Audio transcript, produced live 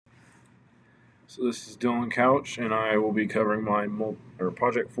So this is Dillon Couch, and I will be covering my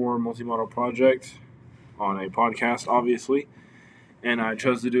project 4 multimodal project on a podcast, obviously. And I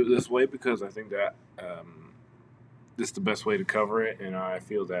chose to do it this way because I think that this is the best way to cover it, and I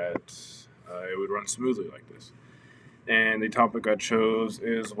feel that it would run smoothly like this. And the topic I chose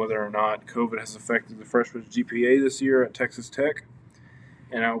is whether or not COVID has affected the freshman's GPA this year at Texas Tech.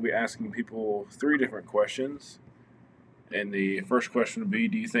 And I will be asking people 3 different questions. And the first question would be,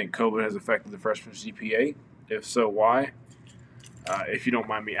 do you think COVID has affected the freshman's GPA? If so, why? If you don't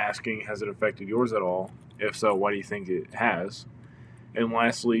mind me asking, has it affected yours at all? If so, why do you think it has? And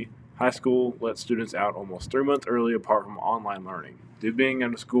lastly, high school let students out almost 3 months early apart from online learning. Did being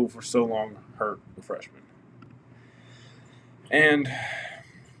out of school for so long hurt the freshmen? And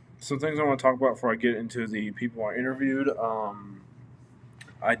some things I want to talk about before I get into the people I interviewed.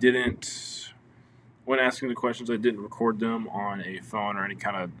 I didn't, when asking the questions, I didn't record them on a phone or any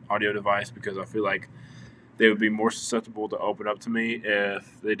kind of audio device because I feel like they would be more susceptible to open up to me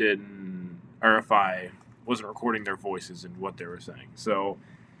if they didn't, or if I wasn't recording their voices and what they were saying. So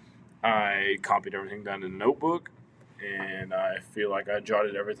I copied everything down in a notebook, and I feel like I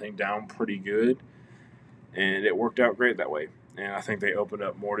jotted everything down pretty good, and it worked out great that way. And I think they opened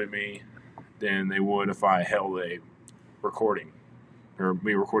up more to me than they would if I held a recording or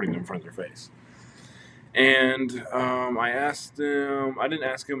me recording them in front of their face. And I asked them, I didn't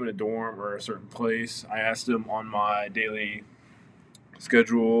ask them in a dorm or a certain place. I asked them on my daily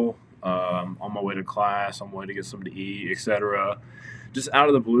schedule, on my way to class, on my way to get something to eat, etc. Just out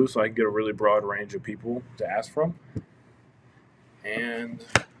of the blue so I can get a really broad range of people to ask from. And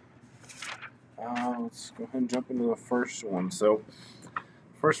let's go ahead and jump into the first one. So,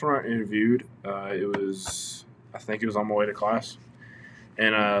 first one I interviewed, I think it was on my way to class.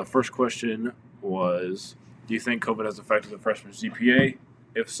 And first question was, do you think COVID has affected the freshman's GPA?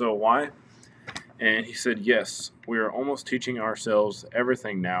 If so, why? And he said, yes, we are almost teaching ourselves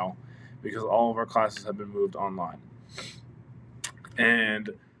everything now because all of our classes have been moved online.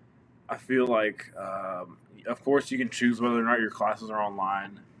 And I feel like, of course, you can choose whether or not your classes are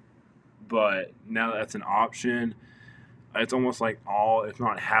online, but now that that's an option, it's almost like all, if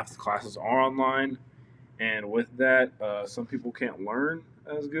not half the classes are online. And with that, some people can't learn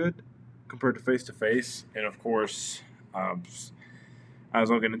as good compared to face-to-face. And, of course,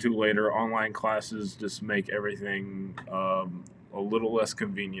 as I'll get into later, online classes just make everything a little less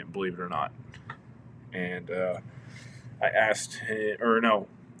convenient, believe it or not. And I asked him, or no,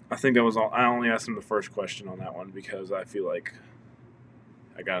 I think that was all. I only asked him the first question on that one because I feel like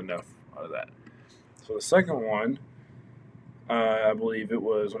I got enough out of that. So the second one, I believe it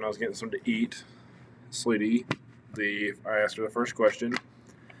was when I was getting something to eat, Sleety. I asked her the first question,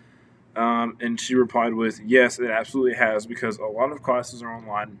 and she replied with, yes, it absolutely has, because a lot of classes are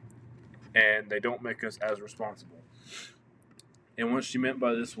online, and they don't make us as responsible. And what she meant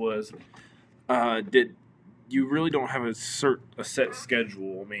by this was, did you really don't have a set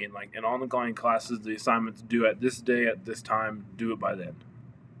schedule. I mean, like in online classes, the assignments due at this day at this time, do it by then.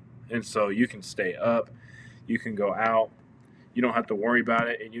 And so you can stay up, you can go out, you don't have to worry about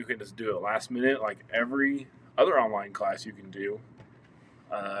it, and you can just do it last minute like every other online class you can do.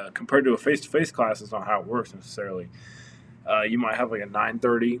 Compared to a face-to-face class, it's not how it works necessarily. You might have like a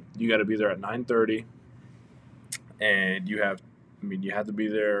 9:30. You got to be there at 9:30, and you have to be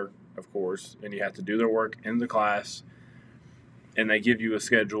there, of course, and you have to do their work in the class. And they give you a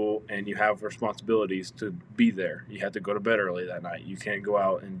schedule, and you have responsibilities to be there. You have to go to bed early that night. You can't go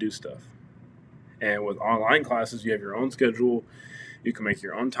out and do stuff. And with online classes, you have your own schedule. You can make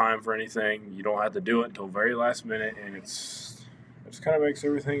your own time for anything. You don't have to do it until very last minute, and it just kind of makes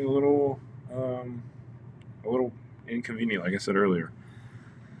everything a little inconvenient, like I said earlier.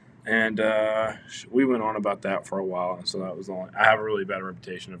 And we went on about that for a while, and so that was all. I have a really bad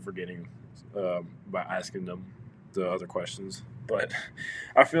reputation of forgetting by asking them the other questions, but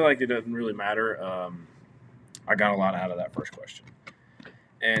I feel like it doesn't really matter. I got a lot out of that first question.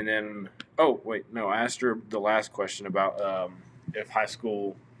 And then, I asked her the last question about if high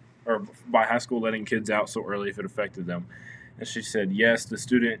school, or by high school letting kids out so early, if it affected them. And she said, yes, the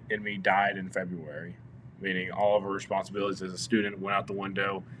student in me died in February, meaning all of her responsibilities as a student went out the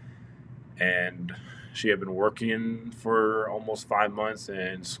window. And she had been working for almost 5 months,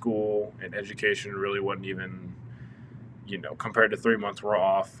 and school and education really wasn't even, compared to 3 months we're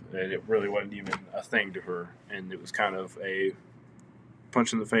off, and it really wasn't even a thing to her. And it was kind of a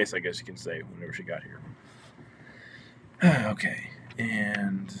punch in the face, I guess you can say, whenever she got here. Okay,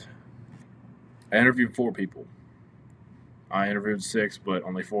 and I interviewed 4 people. I interviewed 6, but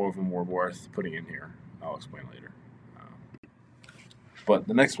only 4 of them were worth putting in here. I'll explain later. But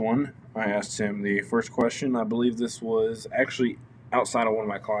the next one, I asked him the first question. I believe this was actually outside of one of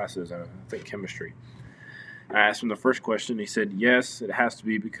my classes, I think chemistry. I asked him the first question. He said, yes, it has to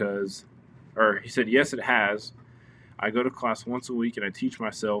be because, or he said, yes, it has. I go to class once a week and I teach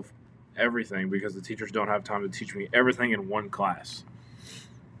myself everything because the teachers don't have time to teach me everything in one class.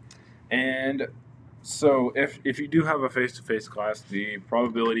 And so if you do have a face-to-face class, the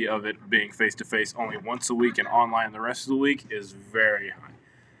probability of it being face-to-face only once a week and online the rest of the week is very high.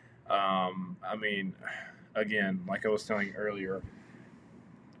 I mean, again, like I was telling earlier,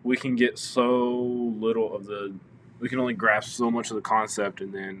 we can get so little of we can only grasp so much of the concept,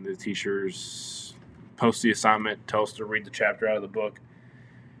 and then the teachers post the assignment, tell us to read the chapter out of the book,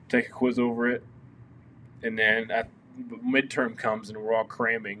 take a quiz over it, and then at midterm comes and we're all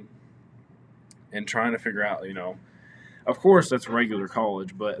cramming and trying to figure out, of course that's regular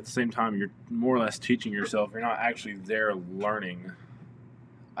college, but at the same time you're more or less teaching yourself. You're not actually there learning.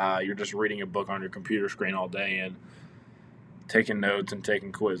 You're just reading a book on your computer screen all day and taking notes and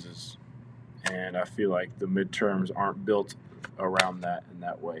taking quizzes. And I feel like the midterms aren't built around that in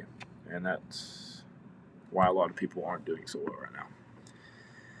that way. And that's why a lot of people aren't doing so well right now.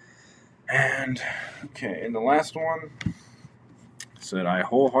 And, okay, and the last one said, I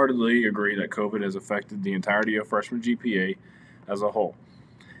wholeheartedly agree that COVID has affected the entirety of freshman GPA as a whole.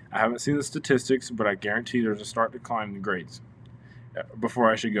 I haven't seen the statistics, but I guarantee there's a stark decline in the grades. Before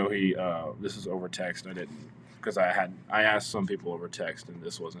I should go, this is over text. I didn't, because I asked some people over text, and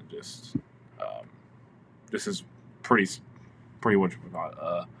this wasn't just. This is pretty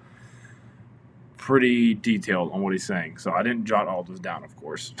pretty detailed on what he's saying. So I didn't jot all this down, of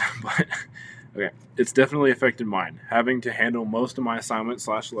course, but okay, it's definitely affected mine. Having to handle most of my assignments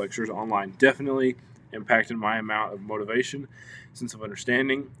 / lectures online definitely impacted my amount of motivation, sense of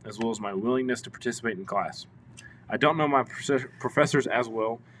understanding, as well as my willingness to participate in class. I don't know my professors as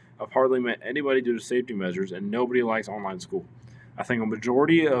well. I've hardly met anybody due to safety measures, and nobody likes online school. I think a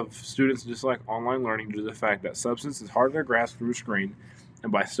majority of students dislike online learning due to the fact that substance is harder to grasp through a screen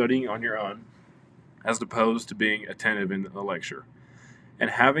and by studying on your own, as opposed to being attentive in a lecture. And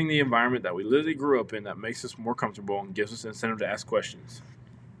having the environment that we literally grew up in that makes us more comfortable and gives us incentive to ask questions.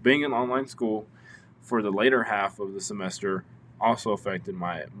 Being in online school for the later half of the semester also affected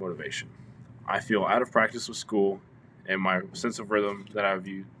my motivation. I feel out of practice with school, and my sense of rhythm that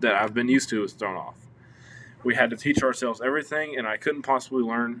I've been used to is thrown off. We had to teach ourselves everything, and I couldn't possibly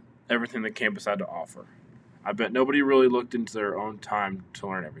learn everything that campus had to offer. I bet nobody really looked into their own time to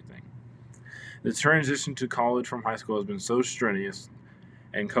learn everything. The transition to college from high school has been so strenuous,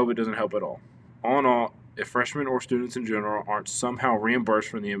 and COVID doesn't help at all. All in all, if freshmen or students in general aren't somehow reimbursed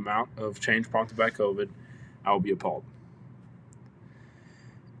for the amount of change prompted by COVID, I will be appalled.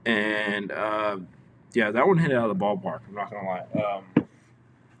 And yeah, that one hit it out of the ballpark. I'm not gonna lie.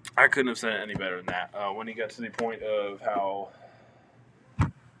 I couldn't have said it any better than that. When he got to the point of how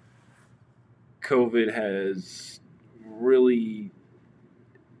COVID has really,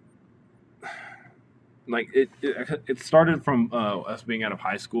 like, it started from us being out of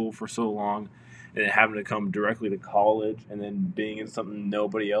high school for so long, and then having to come directly to college, and then being in something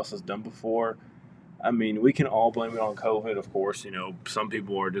nobody else has done before. I mean, we can all blame it on COVID, of course. Some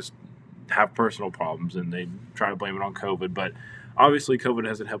people are just have personal problems and they try to blame it on COVID, but obviously COVID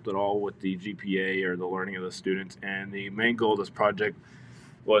hasn't helped at all with the GPA or the learning of the students. And the main goal of this project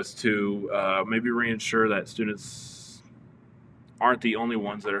was to maybe reassure that students aren't the only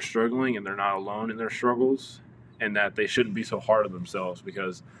ones that are struggling, and they're not alone in their struggles, and that they shouldn't be so hard on themselves,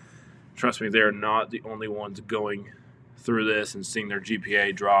 because trust me, they're not the only ones going through this and seeing their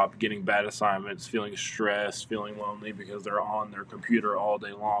GPA drop, getting bad assignments, feeling stressed, feeling lonely because they're on their computer all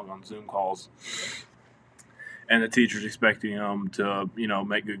day long on Zoom calls, and the teacher's expecting them to,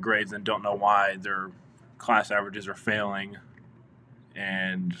 make good grades and don't know why their class averages are failing.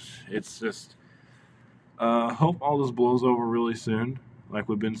 And it's just, hope all this blows over really soon, like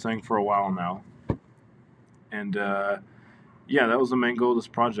we've been saying for a while now. And yeah, that was the main goal of this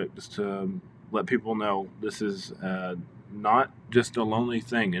project, just to let people know this is not just a lonely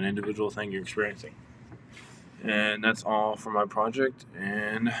thing, an individual thing you're experiencing. And that's all for my project,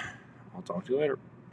 and I'll talk to you later.